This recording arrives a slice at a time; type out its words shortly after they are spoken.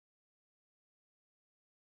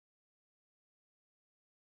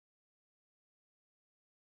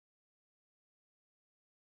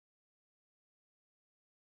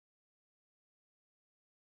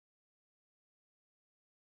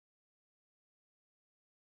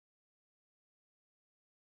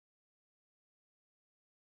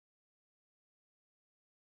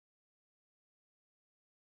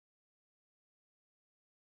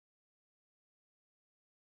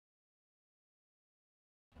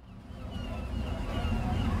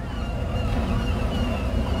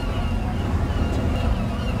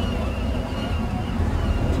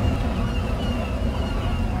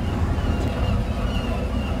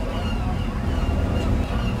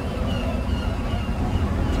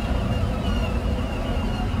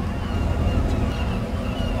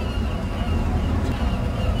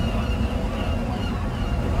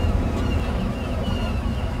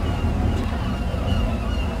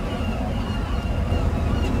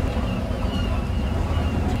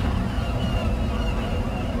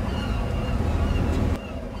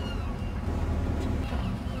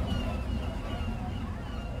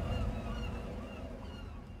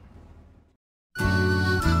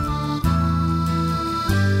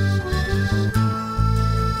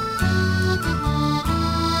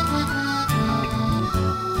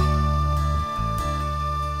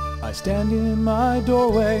stand in my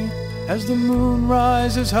doorway as the moon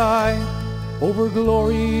rises high over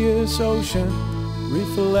glorious ocean,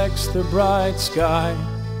 reflects the bright sky.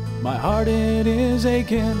 My heart, it is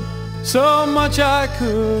aching so much I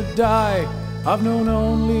could die. I've known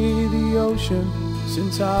only the ocean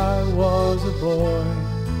since I was a boy.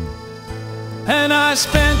 And I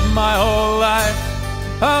spent my whole life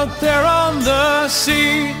out there on the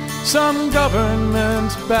sea. Some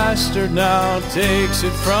government bastard now takes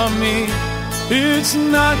it from me. It's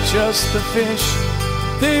not just the fish,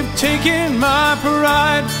 they've taken my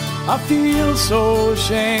pride. I feel so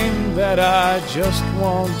ashamed that I just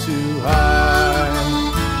want to hide.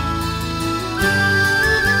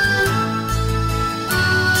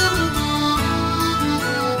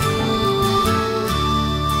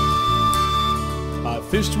 I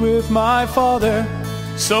fished with my father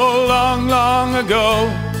so long, long ago.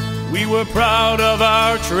 We were proud of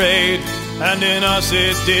our trade, and in us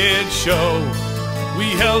it did show. We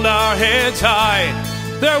held our heads high,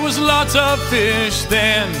 there was lots of fish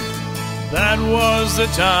then. That was the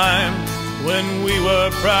time when we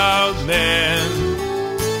were proud men.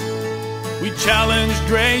 We challenged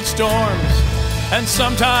great storms, and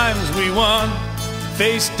sometimes we won.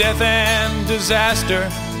 Faced death and disaster,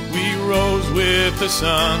 we rose with the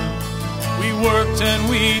sun. We worked and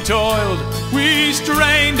we toiled, we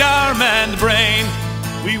strained our manned brain.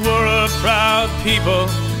 We were a proud people,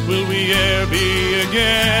 will we e'er be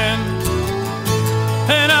again?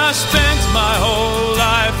 And I spent my whole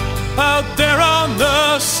life out there on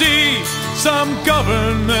the sea. Some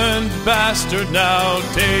government bastard now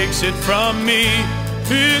takes it from me.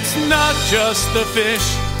 It's not just the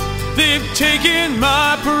fish, they've taken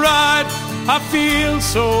my pride. I feel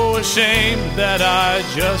so ashamed that I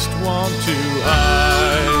just want to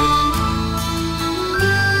hide.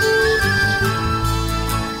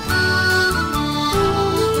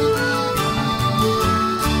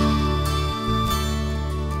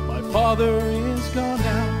 My father is gone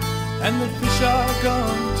now, and the fish are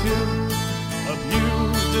gone too.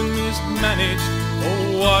 Abused and mismanaged,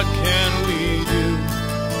 oh what can we do?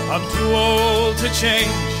 I'm too old to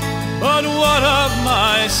change, but what of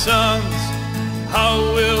my sons? How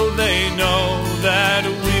will they know that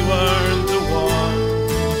we weren't the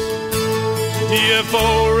ones?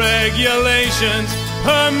 DFO regulations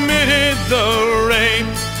permitted the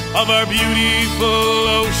rape of our beautiful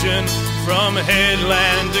ocean from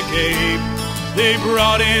headland to cape. They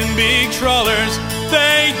brought in big trawlers,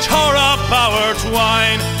 they tore up our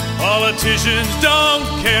twine. Politicians don't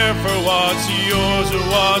care for what's yours or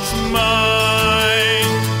what's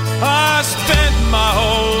mine. I spent my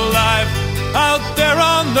whole life out there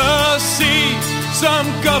on the sea. Some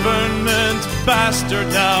government bastard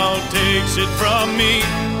now takes it from me.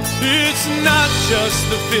 It's not just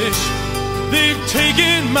the fish, they've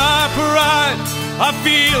taken my pride. I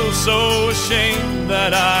feel so ashamed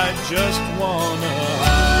that I just wanna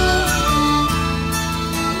hide.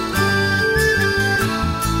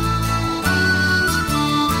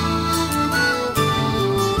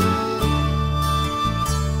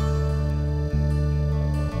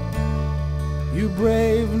 You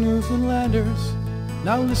brave Newfoundlanders,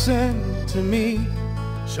 now listen to me.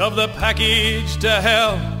 Shove the package to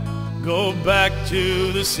hell, go back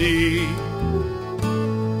to the sea.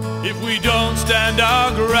 If we don't stand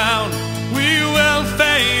our ground, we will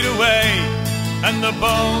fade away, and the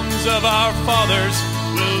bones of our fathers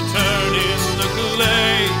will turn into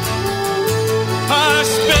clay. I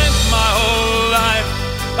spent my whole life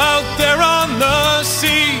out there on the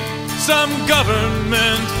sea. Some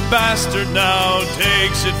government bastard now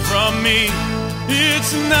takes it from me.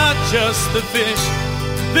 It's not just the fish,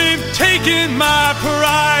 they've taken my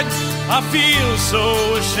pride. I feel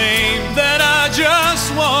so ashamed that I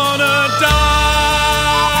just wanna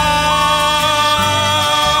die.